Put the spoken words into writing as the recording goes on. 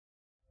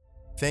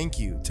Thank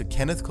you to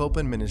Kenneth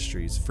Copeland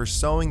Ministries for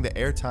sowing the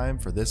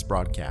airtime for this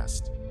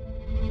broadcast.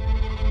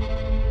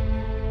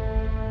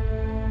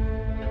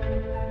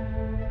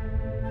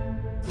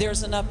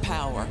 There's enough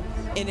power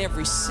in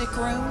every sick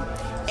room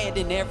and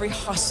in every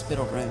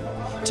hospital room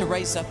to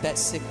raise up that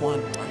sick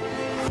one.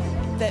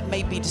 That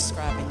may be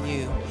describing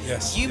you.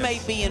 You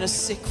may be in a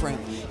sick room.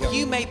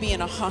 You may be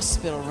in a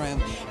hospital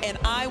room. And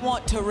I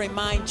want to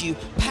remind you,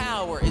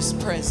 power is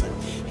present.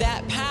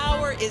 That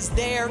power is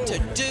there to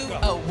do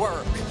a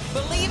work.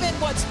 Believe in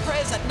what's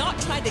present, not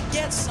trying to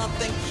get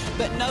something,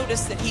 but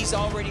notice that He's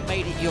already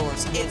made it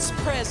yours. It's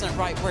present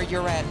right where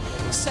you're at.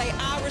 Say,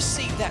 I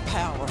receive that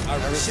power.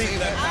 I receive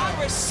that power.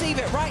 I receive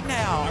it right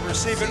now. I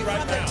receive it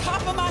right now. From the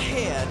top of my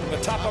head. From the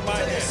top of my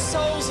head. The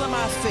soles of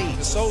my feet.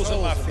 The soles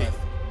of my feet.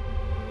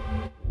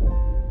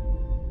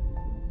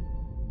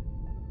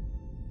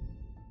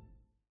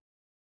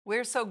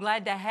 We're so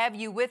glad to have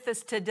you with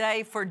us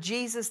today for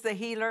Jesus the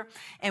Healer.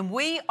 And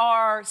we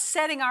are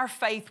setting our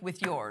faith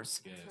with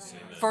yours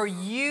for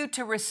you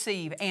to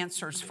receive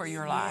answers for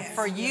your life,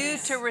 for you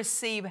to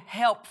receive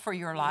help for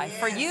your life,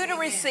 for you to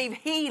receive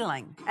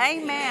healing.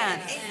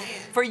 Amen.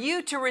 For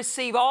you to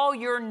receive all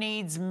your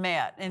needs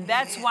met. And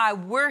that's why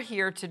we're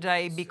here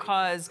today,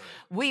 because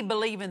we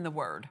believe in the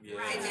Word.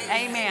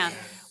 Amen.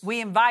 We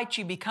invite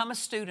you, become a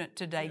student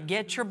today.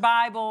 Get your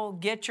Bible,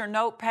 get your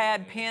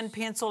notepad, pen,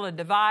 pencil, a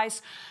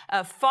device.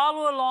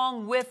 Follow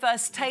along with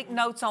us. Take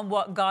notes on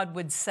what God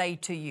would say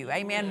to you.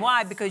 Amen.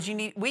 Why? Because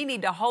we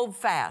need to hold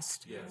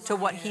fast to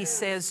what He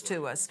says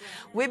to us.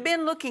 We've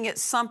been looking at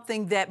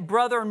something that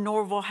Brother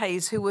Norval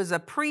Hayes, who was a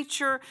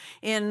preacher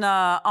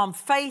on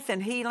faith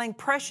and healing,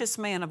 precious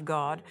man of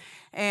God.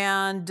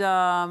 And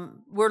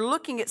we're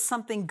looking at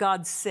something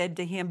God said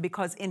to him,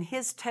 because in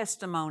his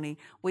testimony,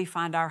 we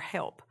find our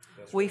help.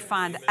 We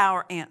find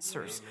our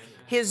answers.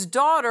 His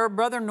daughter,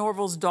 Brother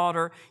Norval's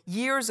daughter,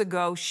 years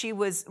ago,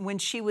 when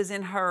she was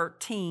in her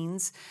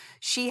teens,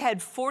 she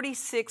had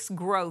 46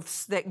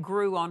 growths that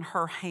grew on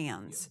her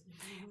hands.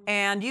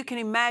 And you can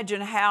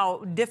imagine how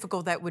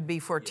difficult that would be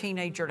for a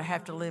teenager to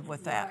have to live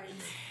with that.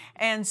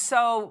 And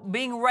so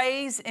being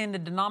raised in a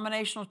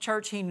denominational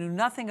church, he knew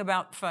nothing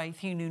about faith.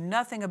 He knew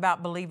nothing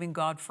about believing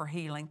God for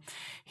healing.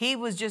 He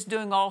was just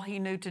doing all he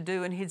knew to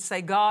do, and he'd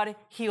say, God,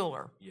 heal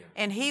her.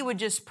 And he would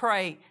just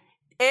pray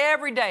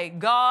every day,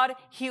 God,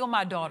 heal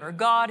my daughter.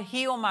 God,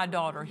 heal my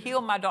daughter.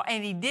 Heal my daughter.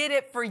 And he did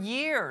it for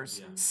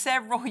years,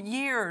 several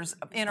years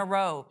in a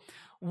row.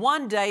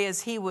 One day,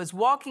 as he was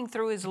walking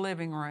through his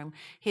living room,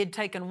 he had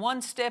taken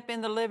one step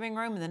in the living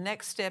room, and the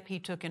next step he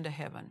took into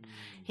heaven.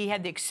 He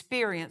had the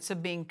experience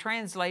of being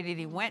translated.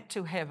 He went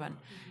to heaven,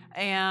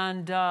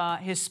 and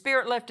his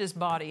spirit left his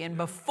body, and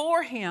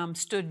before him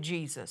stood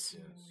Jesus.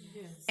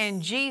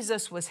 And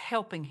Jesus was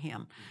helping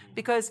him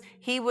because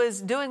he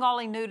was doing all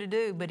he knew to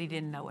do, but he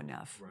didn't know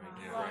enough.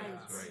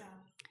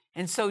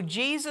 And so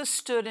Jesus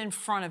stood in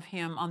front of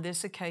him on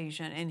this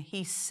occasion, and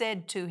he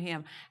said to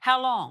him,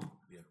 how long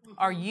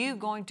are you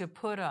going to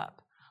put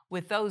up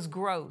with those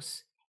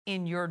growths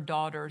in your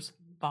daughter's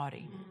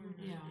body?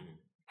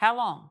 How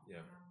long?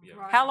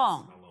 How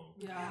long?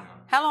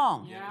 How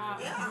long?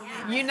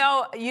 You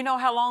know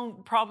how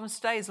long problems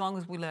stay? As long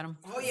as we let them.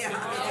 Oh, yeah.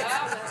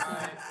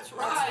 That's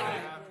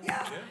right.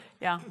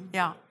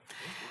 Yeah.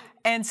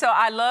 And so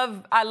I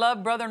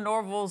love Brother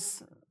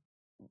Norval's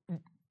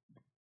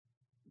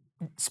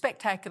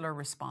spectacular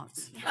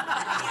response.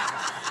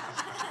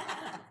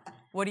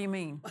 What do you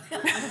mean?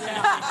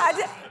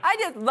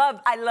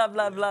 I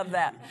love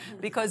that,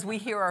 because we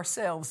hear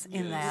ourselves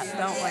in that,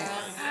 don't we?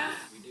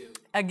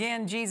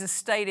 Again, Jesus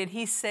stated,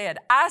 he said,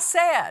 I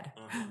said,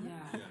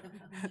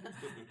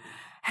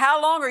 how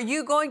long are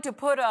you going to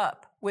put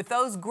up with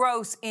those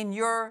growths in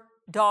your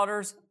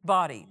daughter's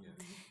body?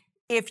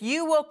 If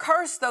you will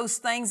curse those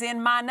things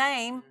in my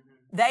name,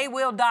 they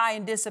will die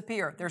and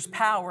disappear. There's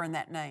power in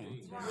that name.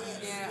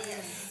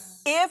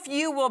 If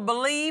you will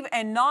believe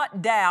and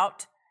not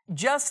doubt,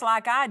 just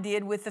like I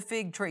did with the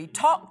fig tree,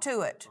 talk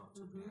to it.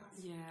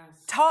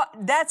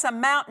 That's a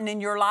mountain in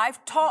your life.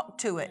 Talk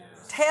to it.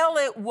 Tell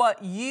it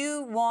what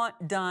you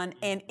want done,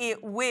 and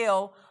it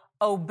will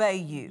obey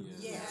you.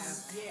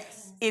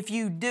 If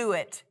you do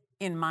it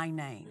in my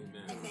name.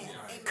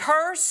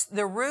 Curse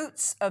the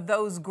roots of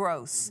those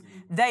growths.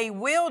 They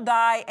will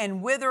die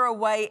and wither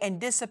away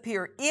and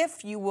disappear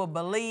if you will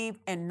believe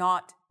and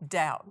not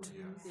doubt.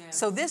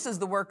 So this is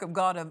the work of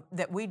God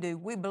that we do.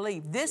 We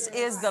believe. This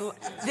is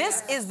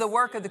the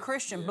work of the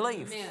Christian.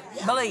 Believe.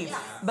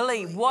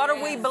 Believe. What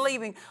are we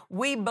believing?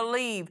 We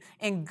believe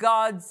in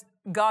God's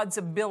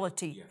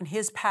ability and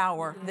His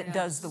power that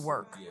does the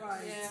work.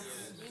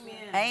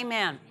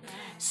 Amen.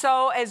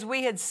 So as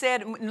we had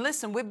said,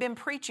 listen, we've been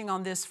preaching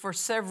on this for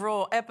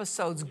several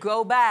episodes.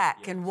 Go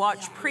back and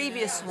watch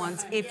previous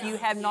ones if you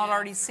have not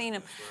already seen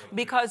them,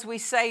 because we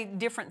say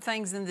different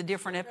things in the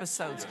different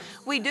episodes.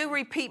 We do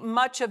repeat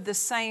much of the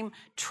same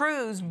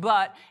truths,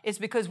 but it's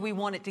because we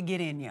want it to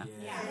get in you.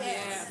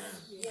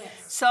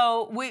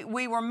 So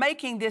we were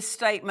making this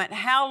statement,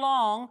 how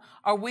long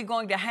are we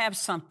going to have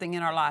something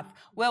in our life?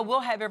 Well, we'll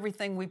have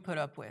everything we put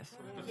up with.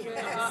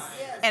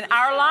 And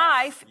our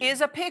life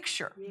is a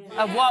picture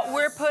of what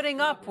we're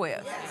putting up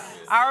with.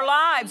 Our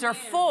lives are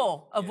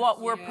full of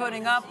what we're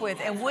putting up with.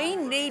 And we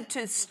need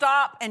to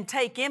stop and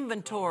take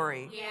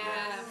inventory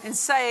and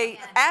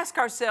ask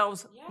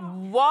ourselves,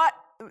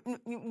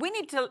 we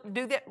need to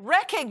do that.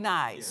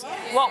 Recognize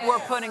what we're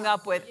putting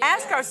up with.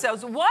 Ask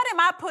ourselves, what am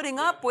I putting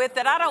up with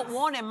that I don't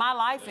want in my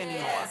life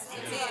anymore?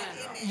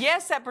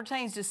 Yes, that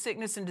pertains to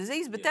sickness and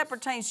disease, but that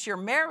pertains to your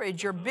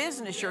marriage, your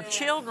business, your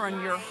children,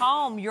 your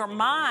home, your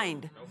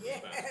mind,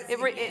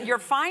 your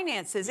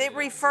finances. It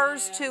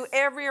refers to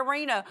every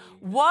arena.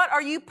 What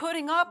are you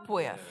putting up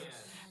with?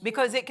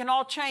 Because it can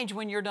all change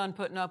when you're done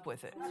putting up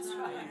with it.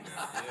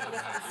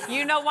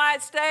 You know why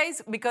it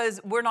stays? Because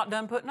we're not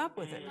done putting up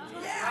with it.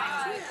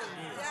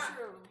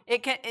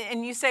 It can,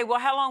 and you say, well,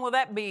 how long will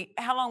that be?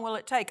 How long will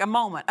it take? A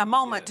moment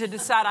to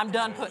decide I'm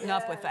done putting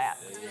up with that.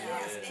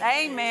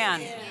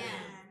 Amen.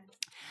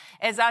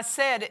 As I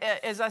said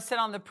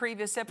on the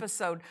previous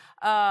episode,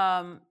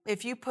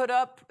 if you put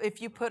up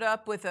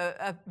with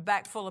a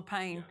back full of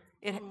pain,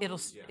 it'll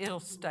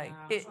stay.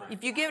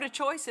 If you give it a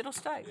choice, it'll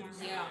stay.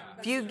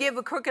 If you give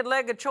a crooked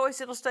leg a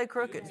choice, it'll stay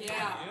crooked.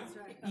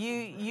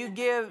 You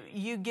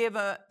give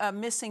a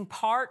missing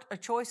part a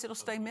choice, it'll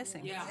stay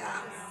missing.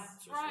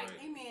 That's right.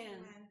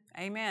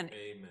 Amen.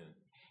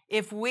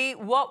 If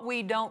what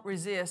we don't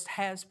resist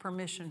has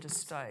permission to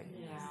stay.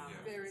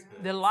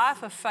 The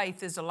life of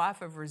faith is a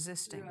life of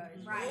resisting.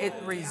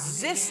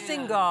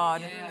 Resisting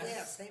God,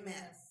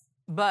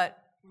 but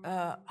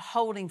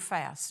holding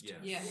fast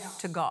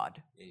to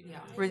God.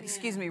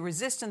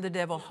 Resisting the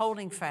devil,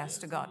 holding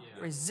fast to God.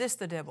 Resist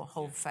the devil,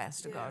 hold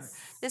fast to God.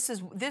 This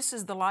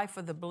is the life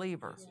of the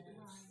believer.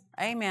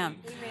 Amen.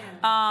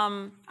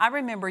 I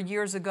remember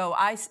years ago,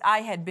 I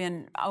had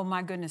been, oh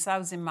my goodness, I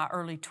was in my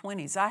early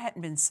 20s. I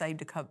hadn't been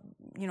saved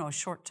a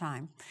short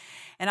time.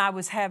 And I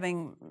was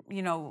having,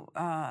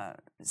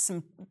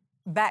 some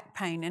back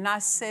pain. And I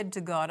said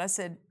to God,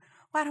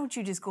 why don't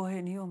you just go ahead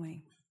and heal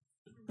me?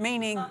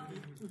 Meaning,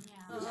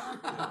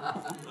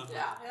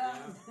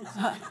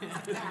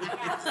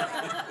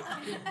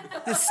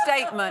 the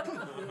statement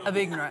of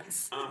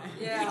ignorance,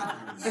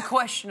 the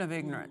question of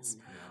ignorance.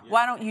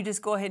 Why don't you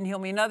just go ahead and heal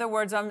me? In other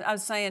words, I'm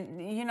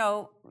saying,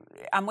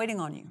 I'm waiting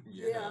on you.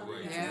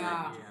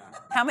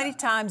 How many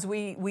times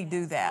we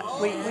do that?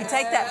 We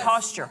take that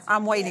posture.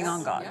 I'm waiting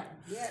on God.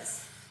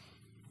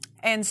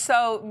 And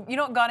so, you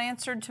know what God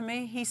answered to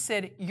me? He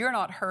said, you're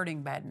not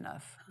hurting bad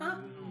enough.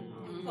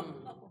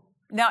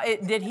 Now,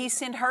 did he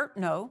send hurt?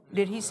 No.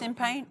 Did he send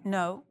pain?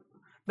 No.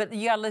 But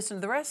you got to listen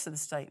to the rest of the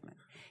statement.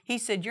 He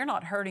said, you're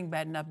not hurting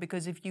bad enough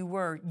because if you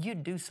were,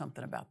 you'd do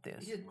something about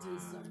this. You'd do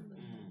something.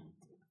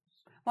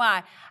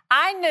 Why?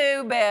 I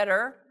knew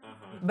better,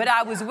 but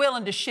I was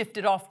willing to shift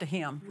it off to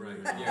him.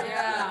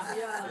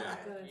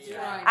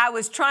 I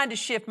was trying to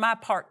shift my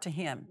part to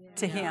him.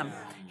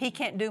 He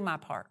can't do my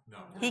part.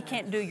 He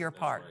can't do your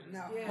part.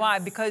 Why?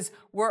 Because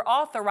we're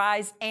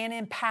authorized and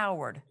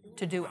empowered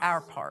to do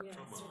our part.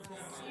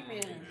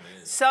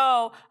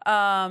 So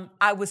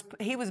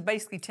he was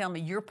basically telling me,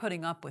 you're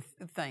putting up with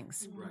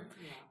things.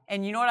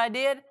 And you know what I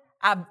did?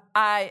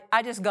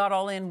 I just got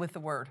all in with the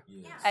word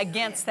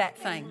against that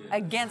thing,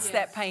 against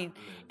that pain.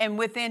 And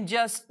within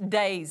just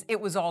days, it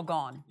was all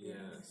gone.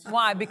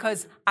 Why?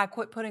 Because I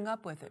quit putting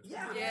up with it.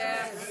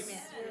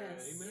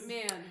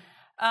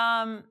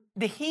 Amen.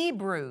 The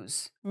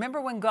Hebrews,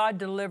 remember when God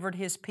delivered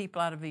his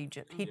people out of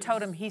Egypt? He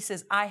told them, he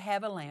says, I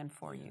have a land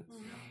for you.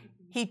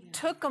 He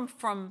took them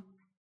from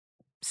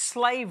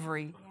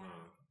slavery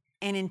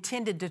and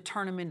intended to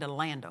turn them into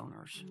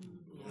landowners.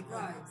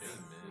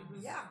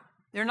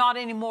 They're not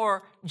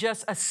anymore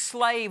just a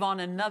slave on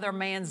another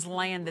man's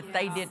land that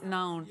they didn't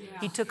own.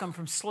 He took them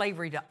from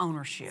slavery to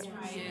ownership.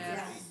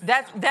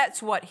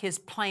 That's what his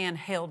plan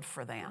held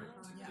for them.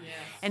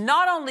 And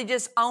not only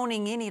just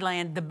owning any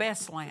land, the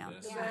best land.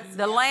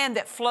 The land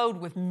that flowed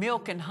with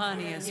milk and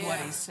honey is what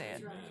he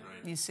said.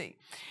 You see.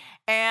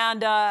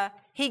 And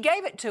he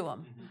gave it to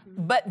them.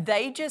 But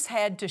they just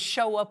had to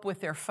show up with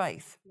their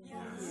faith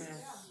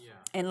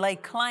and lay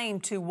claim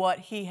to what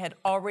he had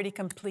already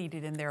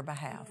completed in their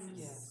behalf.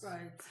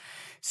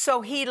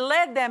 So he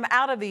led them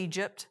out of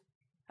Egypt,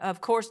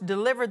 of course,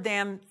 delivered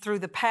them through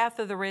the path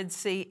of the Red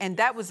Sea, and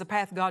that was the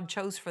path God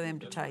chose for them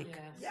to take.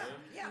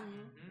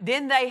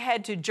 Then they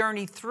had to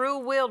journey through a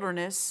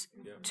wilderness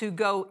to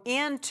go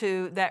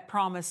into that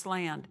promised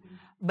land,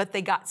 but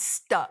they got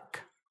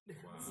stuck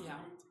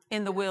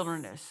in the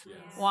wilderness.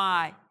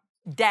 Why?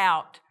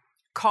 Doubt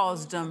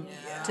caused them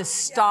to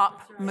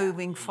stop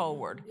moving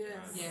forward.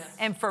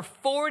 And for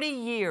 40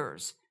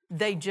 years,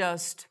 they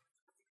just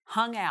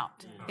hung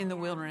out in the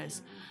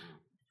wilderness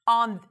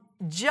on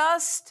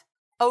just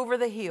over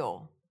the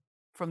hill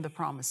from the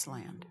promised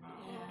land.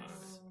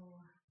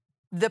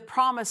 The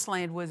promised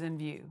land was in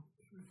view.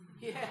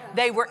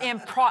 They were in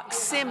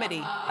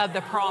proximity of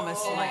the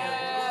promised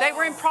land. They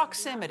were in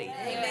proximity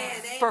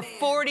for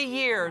 40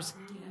 years,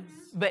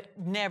 but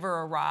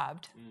never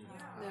arrived.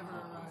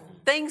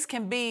 Things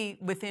can be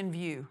within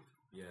view.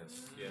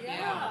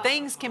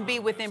 Things can be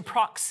within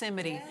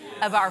proximity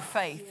of our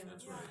faith.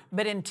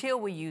 But until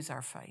we use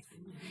our faith,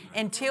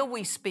 until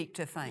we speak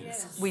to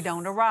things, we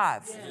don't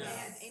arrive.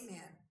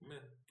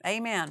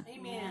 Amen.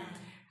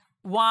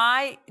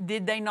 Why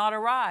did they not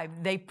arrive?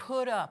 They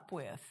put up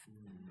with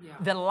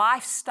the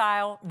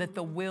lifestyle that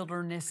the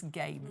wilderness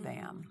gave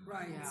them.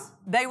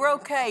 They were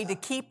okay to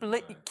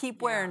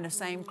keep wearing the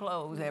same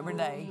clothes every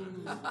day.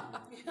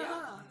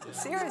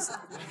 Seriously.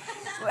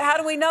 How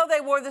do we know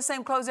they wore the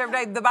same clothes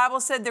every day? The Bible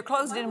said their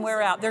clothes didn't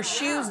wear out. Their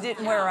shoes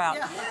didn't wear out.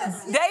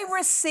 They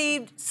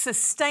received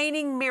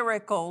sustaining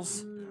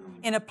miracles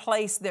in a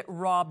place that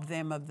robbed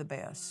them of the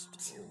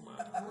best.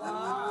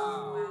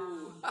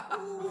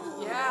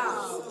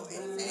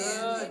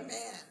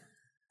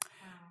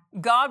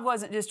 God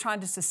wasn't just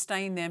trying to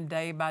sustain them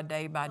day by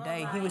day by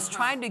day. He was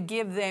trying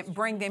to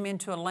bring them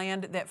into a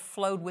land that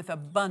flowed with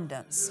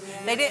abundance.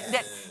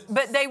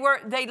 But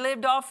they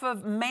lived off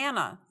of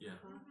manna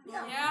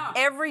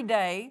every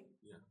day.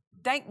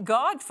 Thank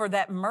God for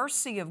that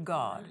mercy of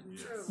God.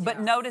 But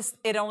notice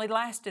it only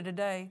lasted a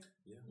day.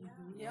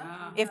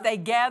 If they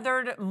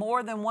gathered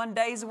more than one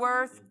day's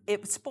worth,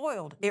 it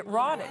spoiled, it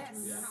rotted.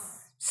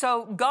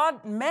 So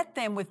God met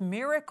them with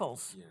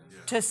miracles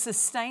to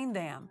sustain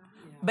them.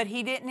 But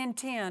He didn't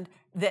intend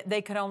that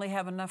they could only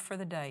have enough for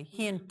the day.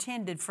 He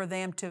intended for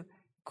them to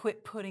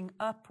quit putting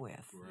up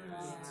with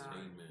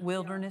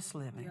wilderness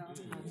living.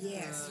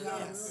 Amen.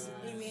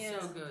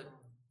 So good.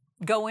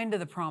 Go into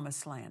the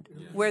promised land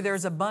where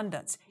there's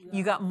abundance.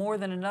 You got more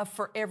than enough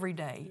for every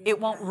day. It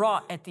won't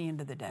rot at the end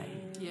of the day.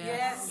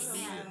 Yes.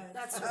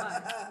 That's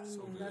right.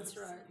 That's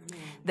right.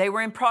 They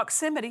were in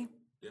proximity.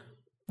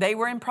 They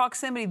were in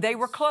proximity. They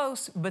were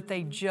close, but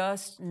they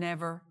just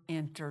never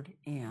entered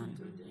in.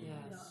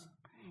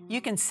 You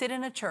can sit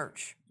in a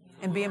church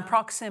and be in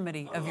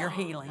proximity of your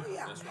healing.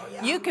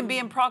 You can be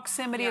in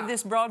proximity of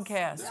this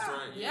broadcast.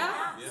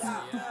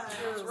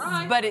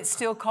 But it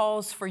still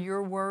calls for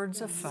your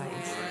words of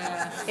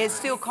faith. It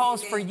still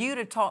calls for you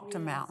to talk to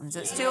mountains.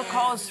 It still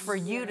calls for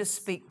you to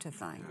speak to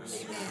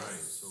things.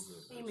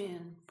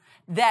 Amen.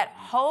 That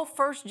whole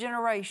first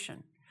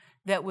generation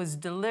that was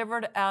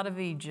delivered out of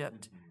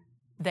Egypt,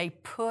 they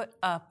put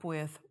up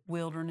with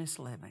wilderness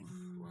living.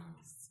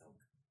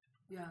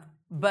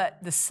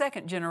 But the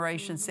second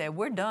generation said,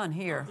 we're done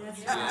here.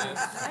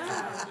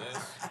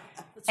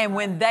 And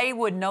when they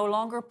would no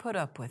longer put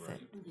up with it,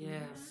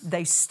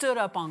 they stood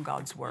up on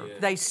God's word.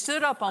 They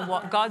stood up on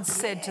what God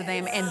said to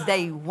them, and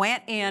they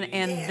went in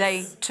and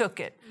they took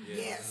it.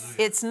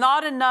 It's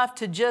not enough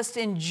to just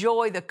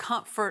enjoy the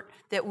comfort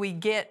that we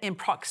get in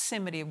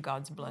proximity of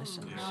God's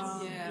blessings.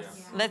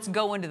 Let's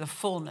go into the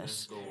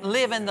fullness.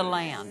 Live in the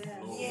land.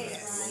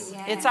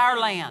 It's our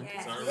land.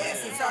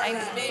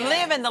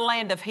 Live in the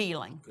land of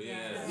healing.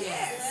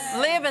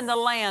 Live in the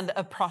land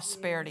of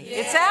prosperity.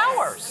 It's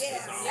ours.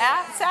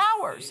 It's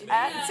ours.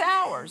 It's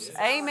ours.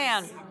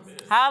 Amen.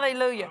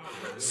 Hallelujah.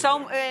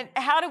 So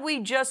how do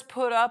we just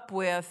put up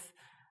with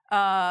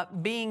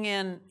being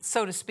in,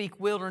 so to speak,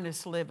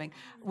 wilderness living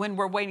when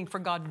we're waiting for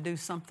God to do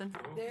something?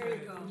 There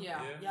you go.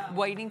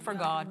 Waiting for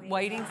God,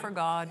 waiting for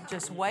God,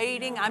 just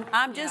waiting.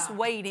 I'm just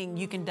waiting.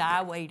 You can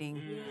die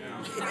waiting.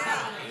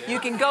 You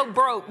can go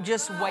broke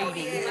just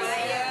waiting.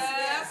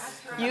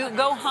 You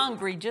go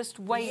hungry just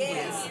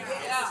waiting.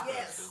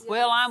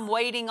 Well, I'm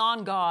waiting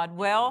on God.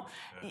 Well,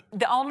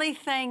 the only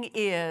thing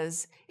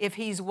is, if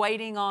He's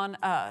waiting on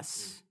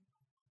us,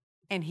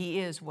 and He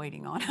is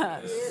waiting on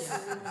us.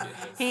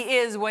 He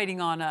is waiting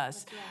on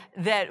us,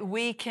 that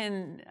we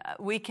can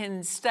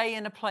stay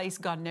in a place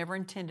God never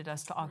intended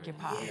us to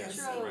occupy.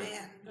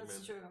 Amen. That's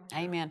true.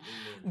 Amen.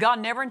 God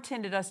never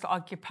intended us to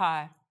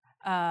occupy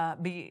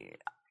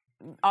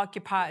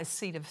a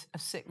seat of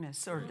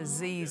sickness or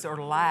disease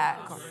or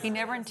lack. He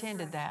never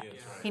intended that.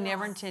 He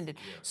never intended.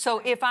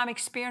 So if I'm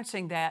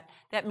experiencing that,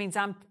 that means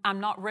I'm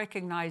not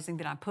recognizing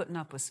that I'm putting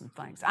up with some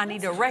things. I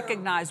need to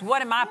recognize,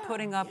 what am I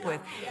putting up with?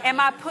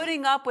 Am I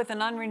putting up with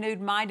an unrenewed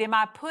mind? Am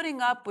I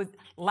putting up with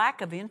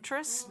lack of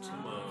interest?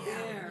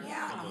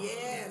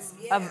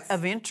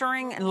 Of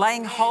entering and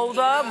laying hold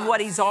of what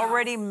He's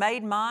already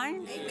made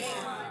mine?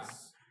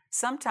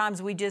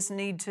 Sometimes we just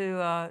need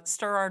to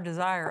stir our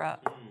desire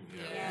up.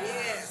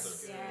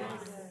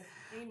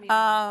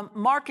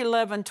 Mark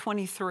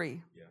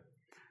 11:23.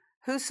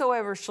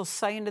 Whosoever shall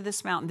say unto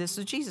this mountain, this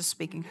is Jesus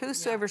speaking,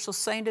 whosoever shall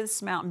say unto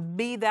this mountain,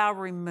 be thou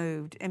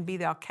removed, and be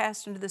thou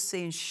cast into the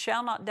sea, and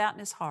shall not doubt in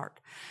his heart,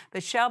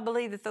 but shall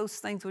believe that those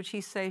things which he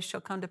saith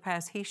shall come to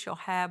pass, he shall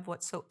have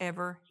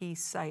whatsoever he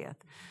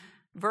saith.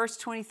 Verse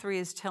 23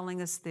 is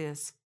telling us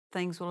this: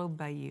 things will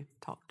obey you.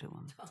 Talk to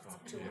them.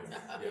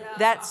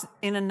 That's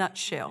in a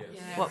nutshell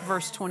what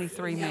verse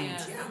 23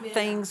 means.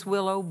 Things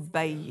will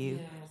obey you.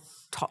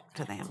 Talk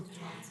to them.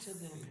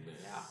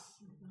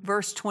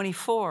 Verse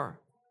 24,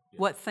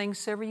 what things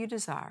soever you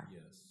desire,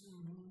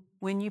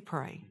 when you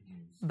pray,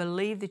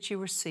 believe that you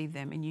receive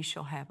them and you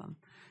shall have them.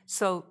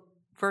 So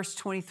verse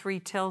 23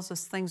 tells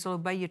us things will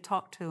obey you.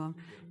 Talk to them.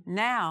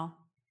 Now,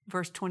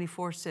 verse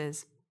 24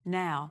 says,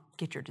 Now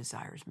get your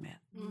desires met.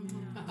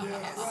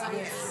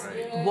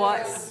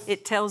 What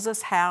it tells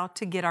us how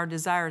to get our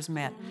desires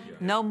met.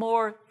 No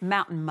more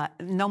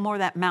no more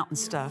that mountain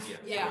stuff.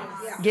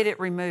 Get it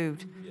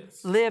removed.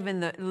 Live in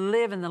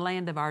the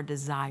land of our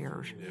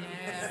desires.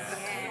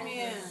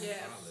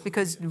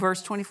 Because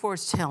verse 24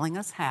 is telling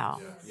us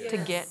how to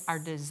get our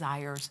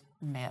desires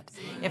met.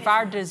 If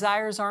our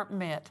desires aren't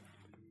met,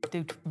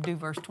 do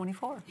verse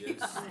 24.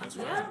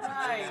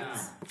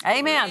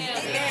 Amen.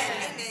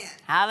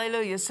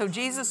 Hallelujah. So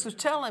Jesus was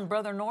telling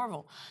Brother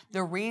Norval,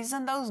 the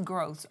reason those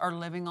growths are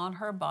living on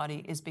her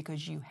body is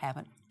because you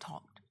haven't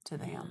talked to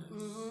them.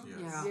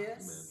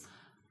 Yes.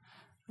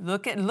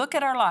 Look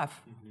at our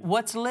life.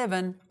 What's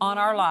living on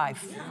our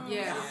life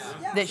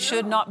that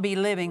should not be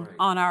living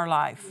on our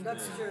life?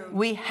 That's true.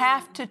 We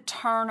have to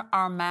turn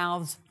our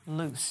mouths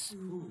loose.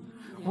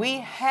 We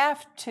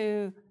have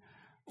to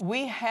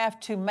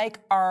make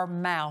our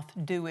mouth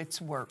do its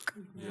work.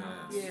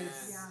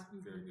 Yes.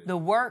 The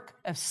work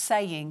of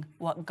saying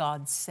what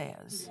God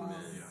says.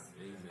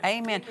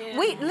 Amen.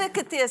 We look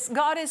at this.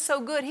 God is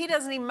so good. He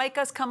doesn't even make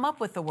us come up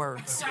with the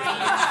words.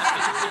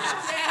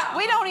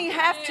 We don't even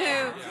have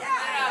to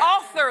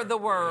author the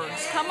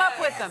words, come up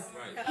with them.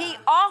 He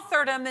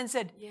authored them and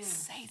said,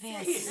 say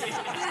this.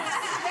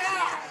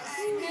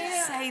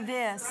 Say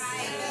this.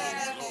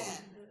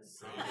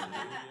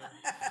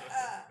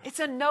 It's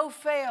a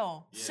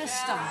no-fail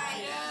system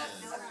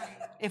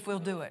if we'll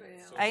do it.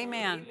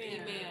 Amen.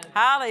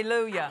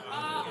 Hallelujah.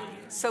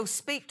 So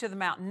speak to the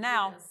mountain.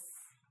 Now,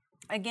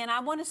 again, I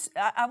want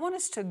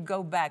us to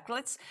go back.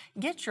 Let's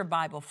get your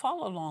Bible.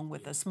 Follow along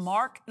with us.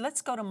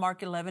 Let's go to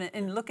Mark 11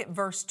 and look at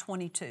verse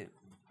 22.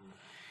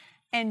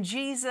 And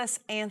Jesus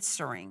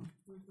answering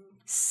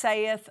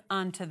saith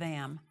unto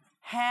them,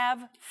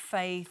 have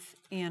faith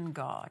in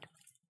God.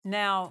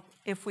 Now,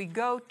 if we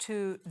go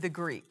to the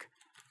Greek,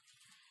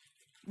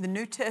 the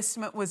New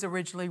Testament was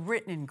originally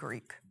written in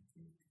Greek.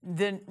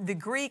 The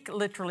Greek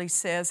literally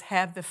says,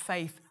 have the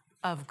faith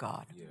of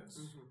God.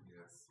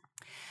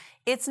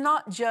 It's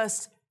not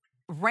just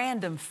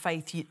random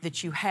faith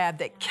that you have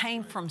that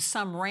came from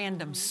some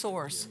random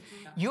source.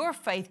 Your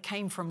faith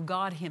came from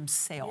God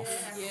Himself.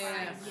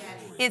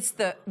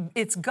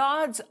 It's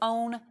God's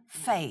own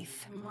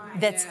faith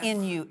that's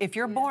in you. If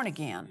you're born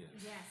again,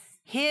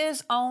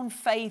 His own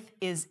faith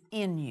is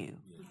in you.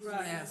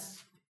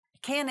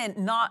 Can it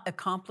not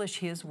accomplish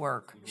His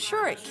work?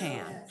 Sure it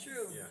can.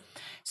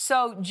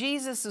 So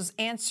Jesus is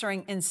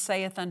answering and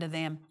saith unto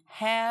them,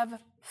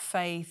 have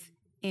faith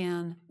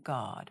in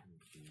God.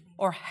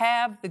 Or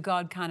have the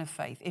God kind of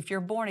faith. If you're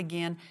born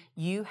again,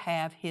 you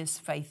have His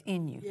faith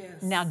in you.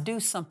 Now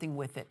do something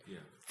with it.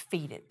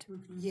 Feed it.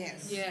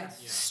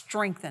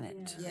 Strengthen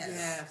it.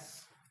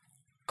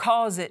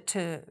 Cause it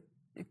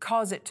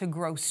to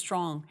grow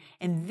strong.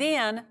 And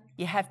then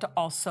you have to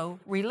also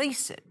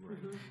release it.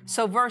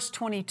 So verse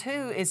 22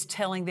 is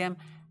telling them,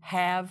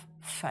 have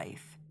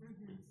faith.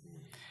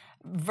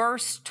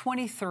 Verse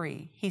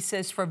 23, he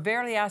says, for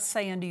verily I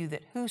say unto you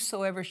that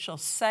whosoever shall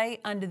say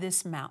unto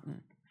this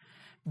mountain,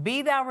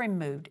 be thou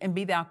removed, and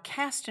be thou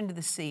cast into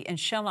the sea, and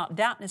shall not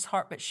doubt in his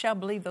heart, but shall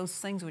believe those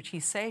things which he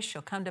saith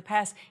shall come to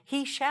pass,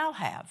 he shall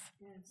have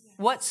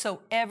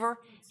whatsoever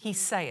he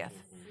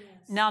saith.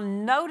 Now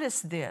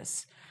notice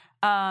this.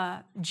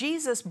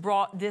 Jesus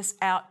brought this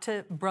out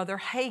to Brother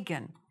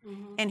Hagin,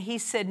 and he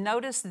said,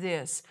 notice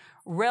this,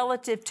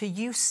 relative to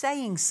you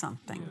saying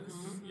something.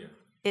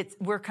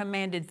 We're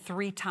commanded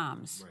 3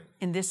 times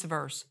in this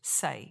verse,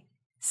 say.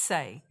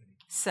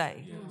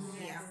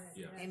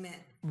 Amen.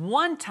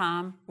 1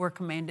 time we're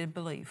commanded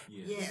believe.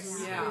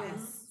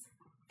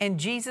 And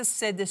Jesus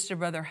said this to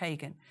Brother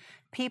Hagin.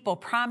 People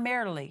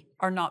primarily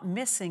are not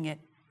missing it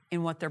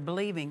in what they're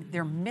believing.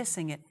 They're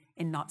missing it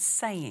in not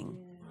saying.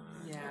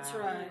 That's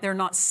right. They're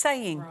not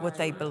saying what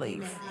they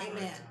believe.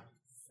 Amen.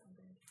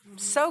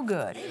 So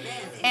good.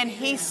 And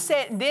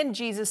then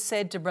Jesus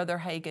said to Brother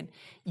Hagin,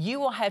 you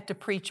will have to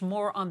preach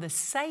more on the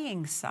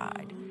saying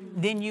side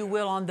than you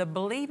will on the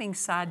believing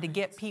side to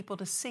get people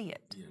to see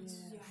it.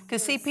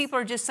 Because see, people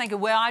are just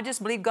thinking, well, I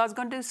just believe God's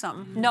going to do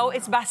something. No,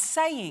 it's by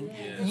saying.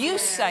 You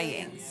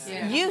saying.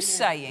 You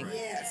saying.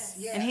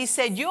 And he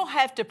said, you'll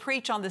have to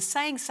preach on the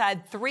saying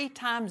side 3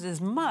 times as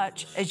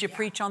much as you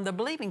preach on the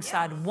believing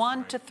side,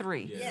 1 to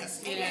 3.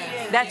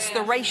 That's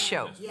the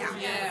ratio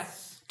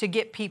to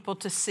get people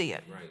to see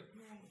it.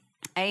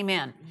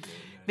 Amen.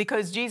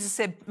 Because Jesus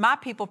said, my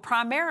people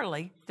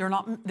primarily,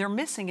 they're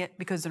missing it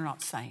because they're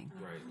not saying.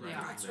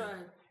 That's right.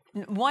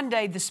 One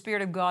day, the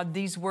Spirit of God,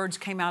 these words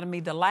came out of me,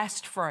 the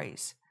last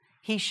phrase,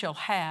 he shall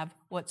have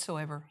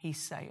whatsoever he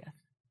saith.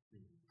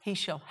 He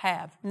shall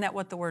have. Isn't that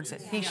what the word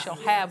said? He shall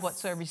have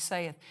whatsoever he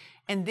saith.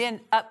 And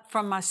then up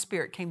from my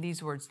spirit came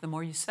these words, the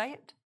more you say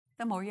it,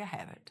 the more you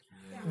have it.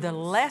 The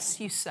less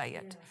you say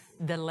it,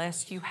 the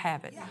less you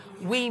have it.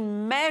 We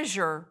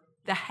measure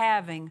the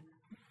having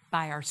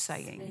by our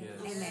saying.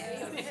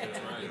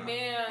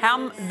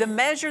 The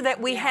measure that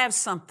we have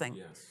something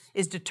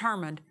is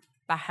determined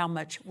by how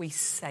much we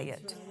say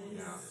it.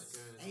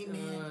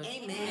 Amen.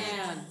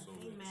 Amen.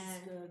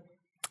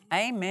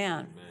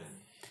 Amen.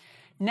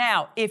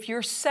 Now, if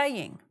you're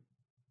saying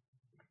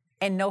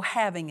and no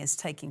having is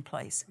taking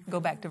place, go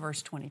back to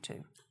verse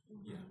 22.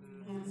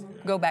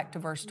 Go back to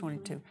verse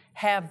 22.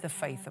 Have the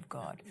faith of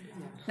God.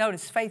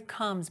 Notice faith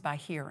comes by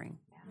hearing,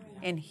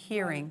 and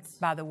hearing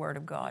by the Word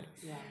of God.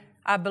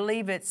 I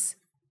believe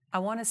I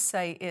want to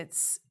say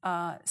it's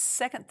 2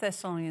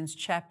 Thessalonians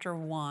chapter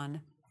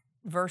 1,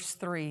 verse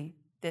 3,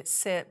 that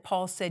said,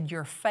 Paul said,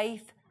 your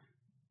faith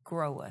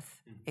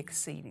groweth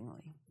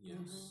exceedingly.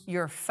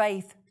 Your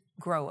faith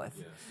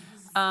groweth.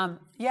 2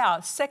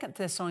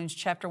 Thessalonians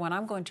chapter 1,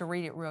 I'm going to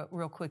read it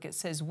real quick. It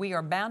says, we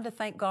are bound to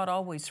thank God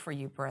always for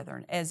you,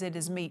 brethren, as it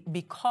is meet,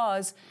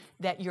 because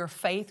that your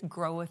faith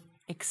groweth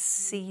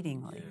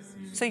exceedingly.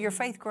 So your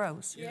faith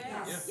grows.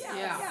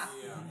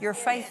 Your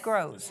faith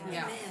grows.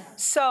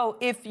 So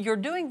if you're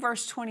doing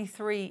verse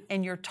 23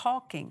 and you're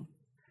talking,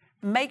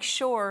 make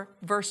sure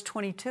verse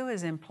 22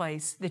 is in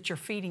place, that you're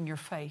feeding your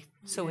faith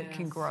so it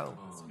can grow.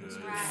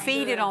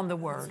 Feed it on the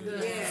Word.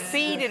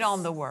 Feed it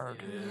on the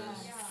Word.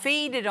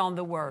 Feed it on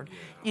the Word.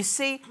 You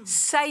see,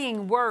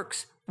 saying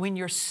works when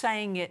you're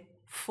saying it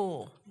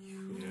full.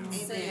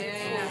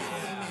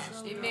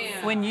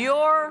 Amen. When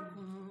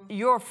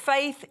your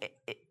faith,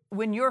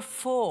 when you're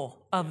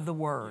full of the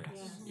Word,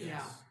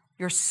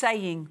 your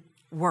saying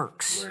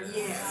works.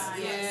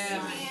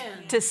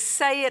 To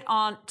say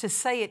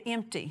it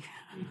empty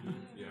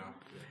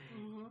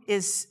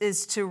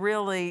is to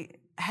really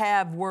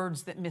have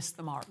words that miss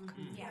the mark.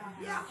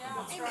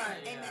 That's right.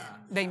 Amen.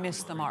 They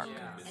miss the mark.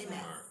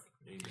 Amen.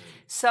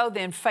 So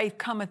then faith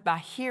cometh by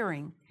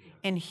hearing,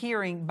 and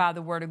hearing by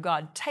the Word of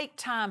God. Take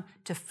time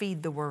to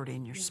feed the Word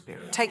in your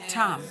spirit. Take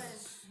time.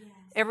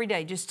 Every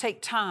day, just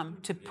take time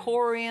to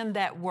pour in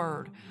that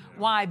Word.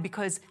 Why?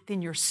 Because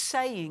then your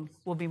saying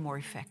will be more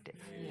effective.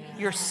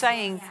 Your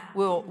saying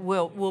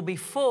will be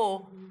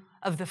full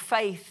of the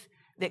faith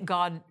that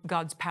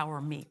God's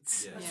power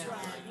meets.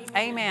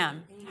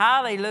 Amen.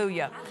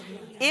 Hallelujah.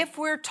 If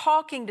we're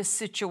talking to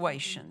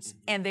situations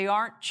and they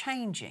aren't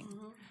changing,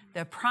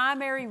 the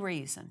primary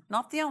reason,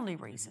 not the only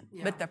reason,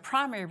 but the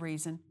primary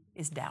reason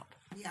is doubt.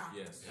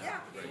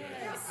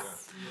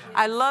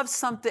 I love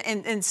something,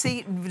 and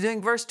see,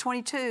 doing verse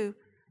 22,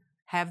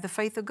 have the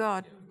faith of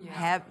God.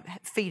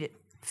 Feed it,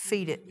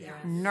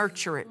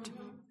 nurture it,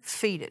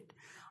 feed it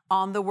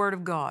on the Word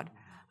of God.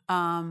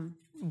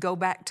 Go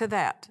back to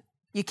that.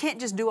 You can't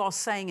just do all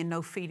saying and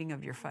no feeding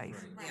of your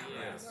faith.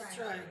 That's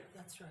right.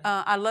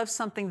 I love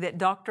something that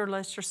Dr.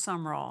 Lester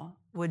Sumrall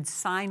would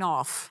sign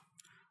off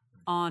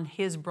on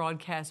his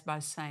broadcast by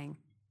saying,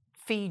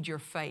 feed your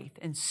faith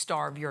and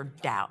starve your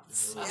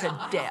doubts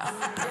to death.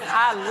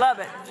 I love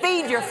it.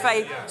 Feed your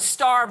faith,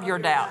 starve your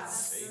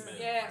doubts.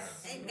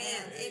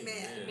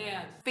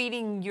 Amen.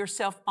 Feeding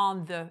yourself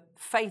on the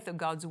faith of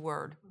God's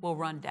Word will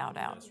run doubt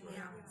out.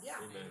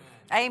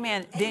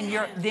 Amen.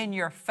 Then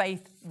your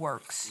faith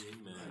works.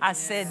 I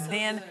said,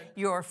 then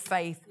your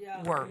faith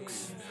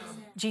works.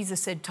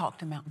 Jesus said, talk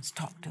to mountains,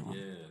 talk to them.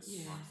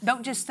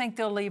 Don't just think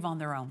they'll leave on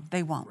their own.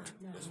 They won't.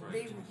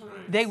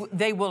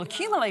 They will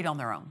accumulate on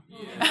their own,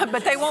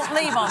 but they won't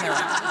leave on their own.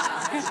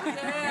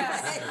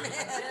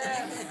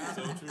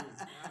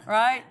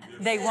 Right?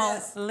 They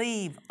won't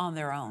leave on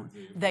their own.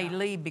 They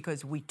leave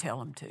because we tell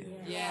them to.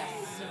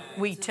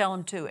 We tell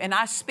them to. And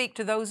I speak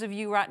to those of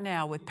you right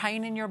now with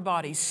pain in your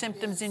body,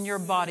 symptoms in your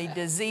body,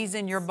 disease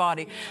in your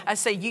body. I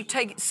say,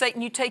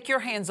 Satan, you take your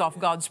hands off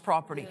God's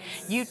property.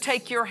 You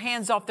take your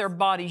hands off their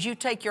bodies. You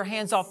take your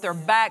hands off their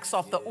backs,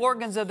 off the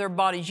organs of their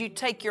bodies. You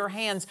take your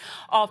hands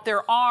off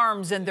their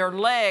arms and their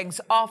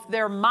legs, off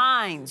their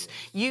minds.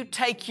 You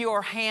take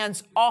your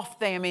hands off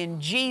them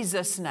in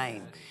Jesus'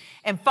 name.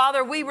 And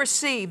Father, we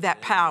receive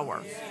that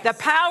power, the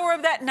power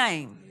of that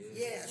name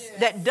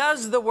that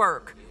does the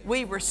work.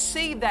 We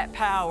receive that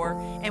power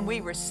and we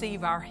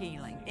receive our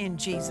healing in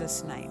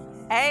Jesus' name.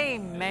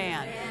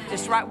 Amen.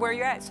 Just right where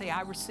you're at, say,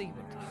 I receive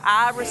it.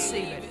 I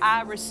receive it.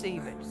 I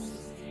receive it.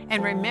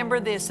 And remember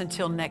this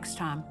until next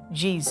time,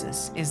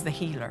 Jesus is the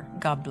healer.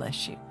 God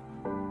bless you.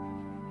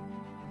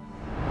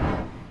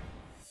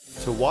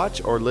 To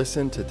watch or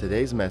listen to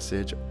today's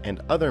message and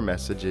other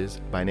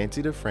messages by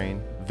Nancy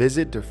Dufresne,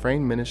 visit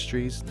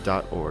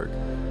DufresneMinistries.org.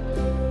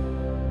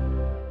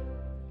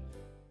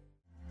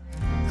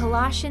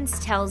 Colossians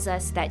tells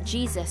us that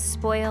Jesus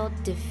spoiled,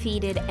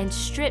 defeated, and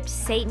stripped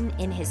Satan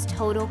in his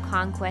total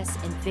conquest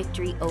and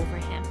victory over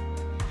him.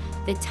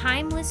 The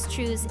timeless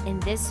truths in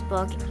this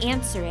book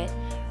answer it,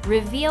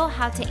 reveal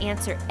how to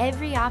answer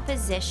every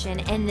opposition,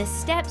 and the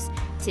steps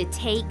to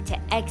take to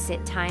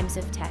exit times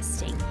of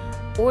testing.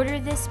 Order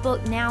this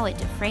book now at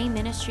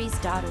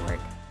DufresneMinistries.org.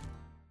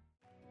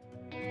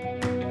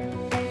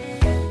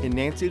 In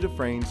Nancy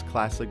Dufresne's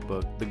classic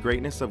book, The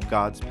Greatness of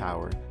God's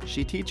Power,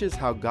 she teaches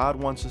how God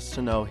wants us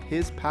to know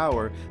His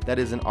power that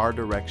is in our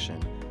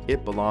direction.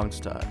 It belongs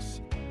to us.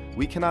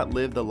 We cannot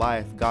live the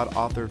life God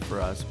authored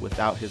for us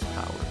without His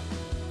power.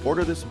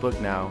 Order this book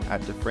now at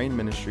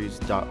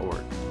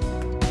DufresneMinistries.org.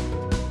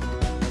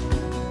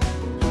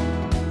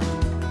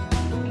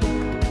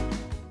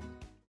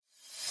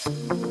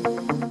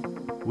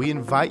 We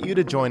invite you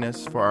to join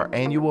us for our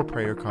annual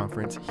prayer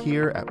conference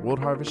here at World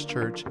Harvest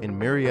Church in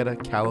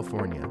Murrieta,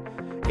 California,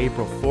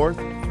 April 4th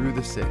through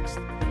the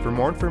 6th. For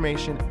more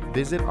information,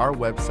 visit our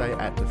website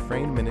at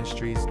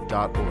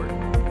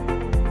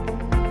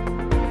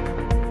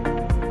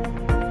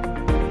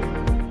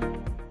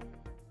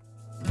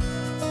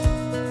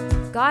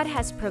dufresneministries.org. God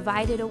has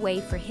provided a way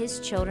for His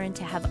children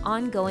to have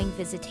ongoing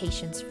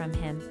visitations from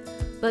Him,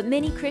 but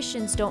many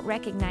Christians don't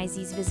recognize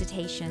these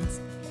visitations.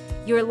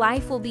 Your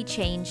life will be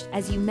changed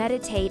as you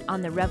meditate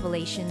on the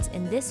revelations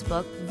in this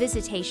book,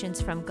 Visitations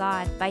from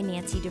God by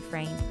Nancy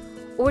Dufresne.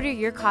 Order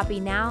your copy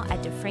now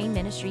at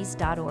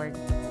dufresneministries.org.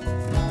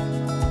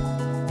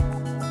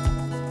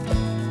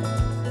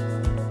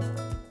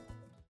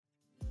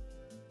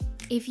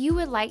 If you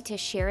would like to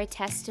share a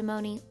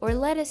testimony or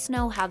let us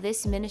know how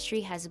this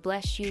ministry has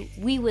blessed you,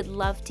 we would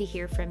love to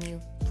hear from you.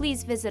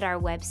 Please visit our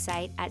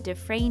website at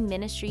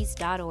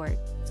dufresneministries.org.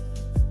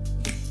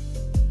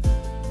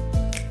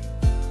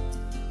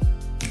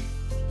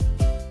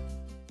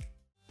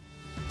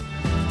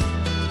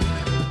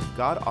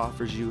 God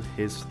offers you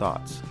His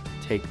thoughts.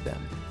 Take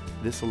them.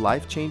 This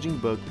life-changing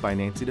book by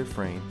Nancy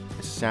Dufresne,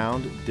 A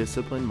Sound,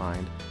 Disciplined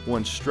Mind, will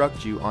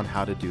instruct you on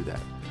how to do that.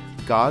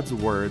 God's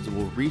words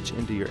will reach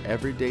into your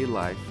everyday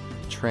life,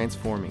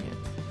 transforming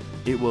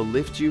it. It will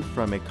lift you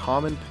from a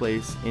common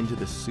place into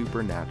the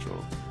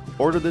supernatural.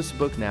 Order this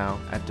book now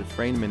at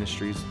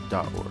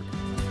dufresneministries.org.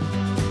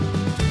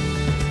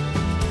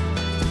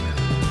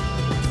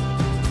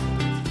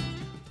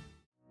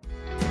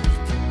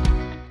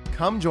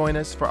 Come join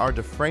us for our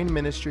Dufresne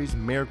Ministries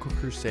Miracle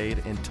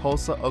Crusade in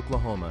Tulsa,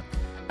 Oklahoma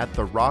at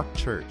the Rock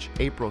Church,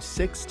 April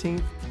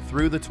 16th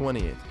through the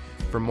 20th.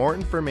 For more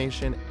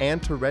information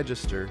and to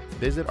register,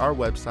 visit our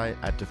website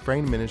at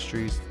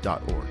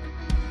dufresneministries.org.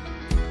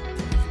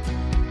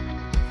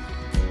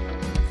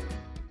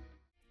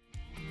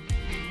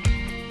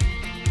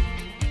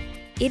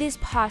 It is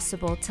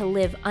possible to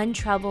live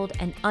untroubled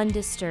and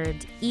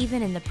undisturbed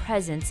even in the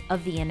presence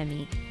of the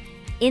enemy.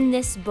 In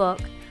this book,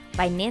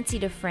 by Nancy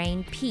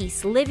Dufresne,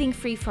 Peace, Living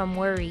Free from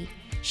Worry,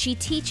 she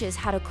teaches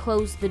how to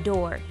close the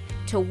door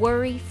to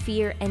worry,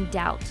 fear, and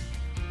doubt.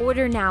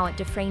 Order now at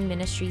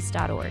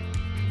dufresneministries.org.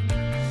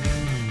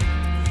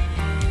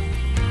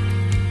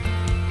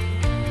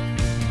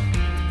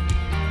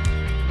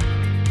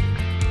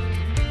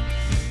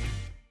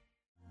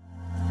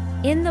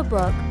 In the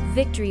book,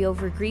 Victory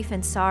Over Grief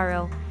and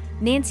Sorrow,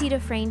 Nancy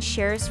Dufresne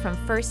shares from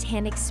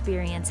first-hand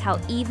experience how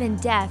even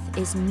death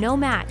is no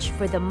match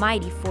for the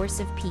mighty force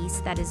of peace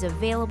that is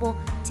available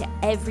to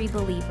every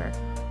believer.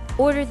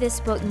 Order this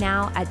book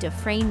now at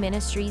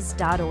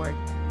dufresneministries.org.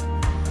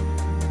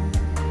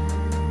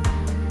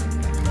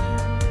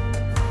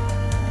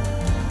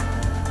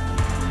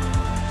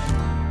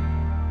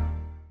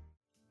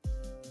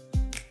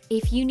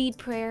 If you need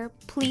prayer,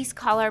 please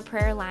call our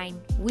prayer line.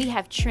 We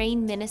have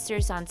trained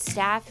ministers on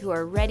staff who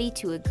are ready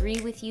to agree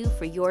with you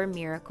for your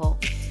miracle.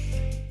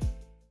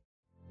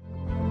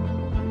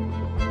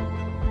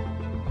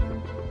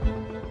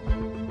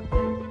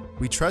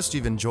 We trust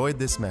you've enjoyed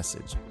this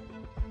message.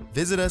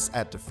 Visit us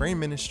at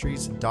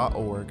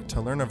dufresneministries.org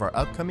to learn of our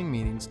upcoming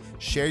meetings,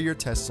 share your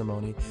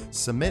testimony,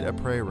 submit a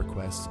prayer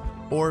request,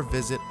 or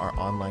visit our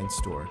online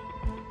store.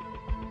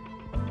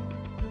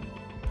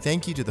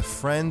 Thank you to the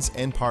friends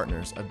and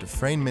partners of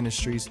Dufresne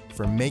Ministries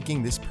for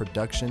making this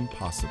production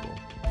possible.